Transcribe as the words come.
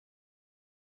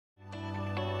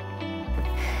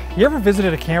You ever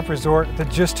visited a camp resort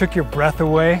that just took your breath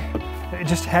away? It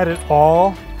just had it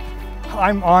all?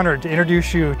 I'm honored to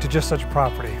introduce you to just such a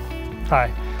property. Hi,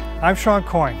 I'm Sean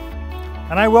Coyne,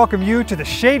 and I welcome you to the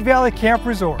Shade Valley Camp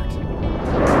Resort.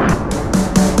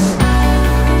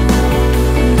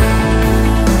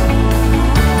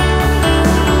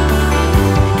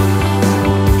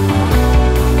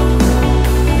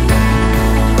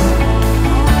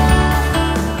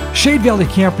 Shade Valley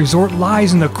Camp Resort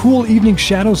lies in the cool evening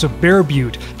shadows of Bear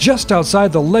Butte, just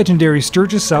outside the legendary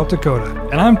Sturgis, South Dakota.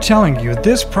 And I'm telling you,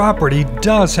 this property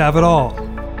does have it all.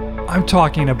 I'm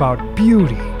talking about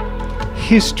beauty,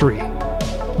 history,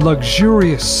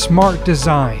 luxurious smart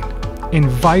design,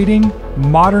 inviting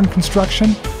modern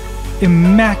construction,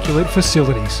 immaculate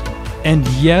facilities, and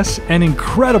yes, an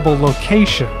incredible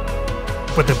location.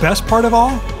 But the best part of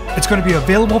all, it's going to be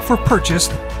available for purchase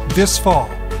this fall.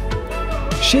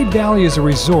 Shade Valley is a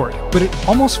resort, but it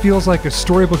almost feels like a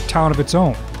storybook town of its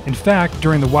own. In fact,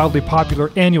 during the wildly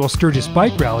popular annual Sturgis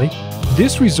Bike Rally,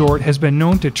 this resort has been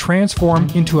known to transform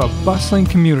into a bustling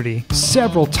community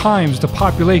several times the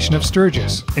population of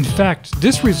Sturgis. In fact,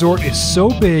 this resort is so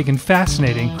big and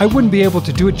fascinating, I wouldn't be able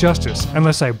to do it justice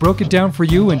unless I broke it down for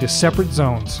you into separate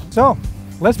zones. So,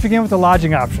 let's begin with the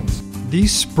lodging options.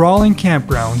 These sprawling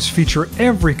campgrounds feature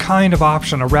every kind of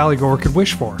option a rallygoer could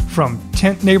wish for, from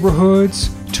tent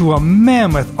neighborhoods to a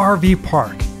mammoth RV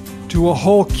park to a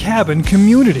whole cabin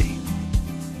community.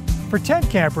 For tent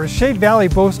campers, Shade Valley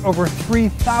boasts over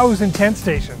 3,000 tent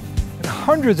stations, and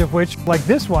hundreds of which, like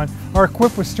this one, are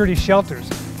equipped with sturdy shelters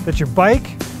that your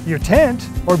bike, your tent,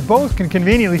 or both can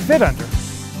conveniently fit under.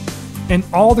 And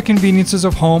all the conveniences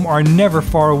of home are never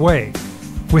far away,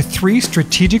 with 3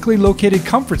 strategically located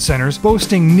comfort centers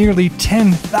boasting nearly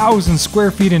 10,000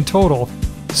 square feet in total,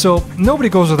 so nobody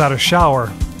goes without a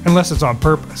shower unless it's on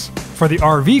purpose. For the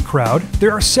RV crowd,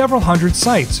 there are several hundred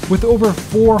sites with over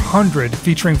 400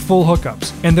 featuring full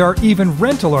hookups, and there are even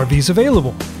rental RVs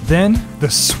available. Then, the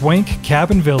Swank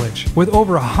Cabin Village, with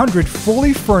over 100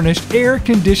 fully furnished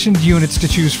air-conditioned units to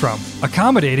choose from,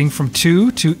 accommodating from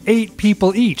 2 to 8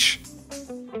 people each.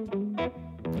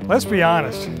 Let's be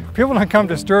honest, people don't come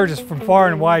to Sturgis from far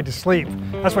and wide to sleep.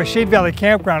 That's why Shade Valley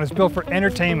Campground is built for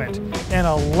entertainment, and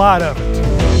a lot of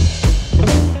it.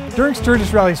 During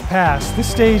Sturgis Rally's past, this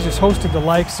stage has hosted the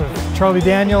likes of Charlie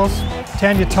Daniels,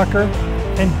 Tanya Tucker,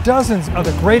 and dozens of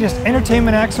the greatest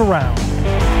entertainment acts around.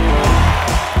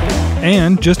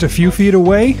 And just a few feet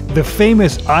away, the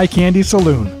famous Eye Candy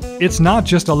Saloon. It's not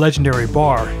just a legendary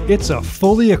bar, it's a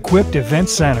fully equipped event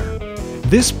center.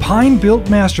 This pine-built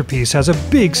masterpiece has a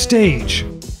big stage,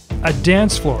 a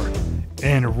dance floor,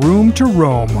 and room to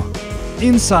roam,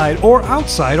 inside or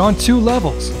outside on 2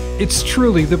 levels. It's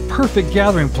truly the perfect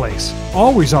gathering place,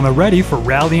 always on the ready for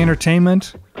rally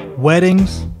entertainment,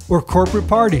 weddings, or corporate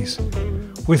parties.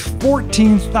 With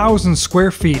 14,000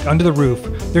 square feet under the roof,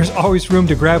 there's always room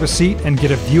to grab a seat and get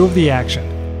a view of the action.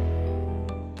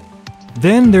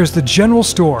 Then there's the general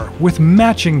store with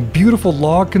matching beautiful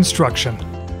log construction,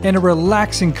 and a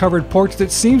relaxing covered porch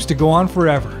that seems to go on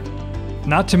forever.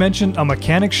 Not to mention a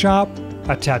mechanic shop,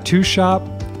 a tattoo shop,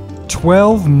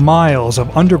 12 miles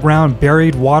of underground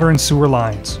buried water and sewer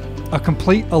lines, a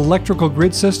complete electrical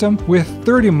grid system with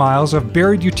 30 miles of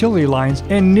buried utility lines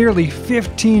and nearly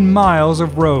 15 miles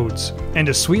of roads. And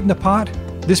to sweeten the pot,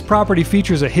 this property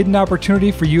features a hidden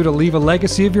opportunity for you to leave a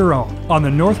legacy of your own. On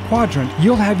the North Quadrant,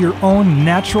 you'll have your own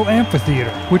natural amphitheater,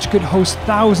 which could host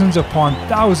thousands upon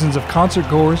thousands of concert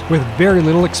goers with very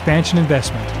little expansion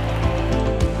investment.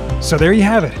 So there you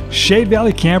have it, Shade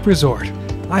Valley Camp Resort.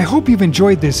 I hope you've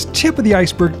enjoyed this tip of the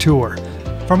iceberg tour.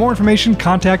 For more information,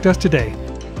 contact us today.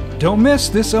 Don't miss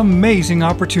this amazing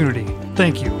opportunity.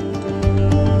 Thank you.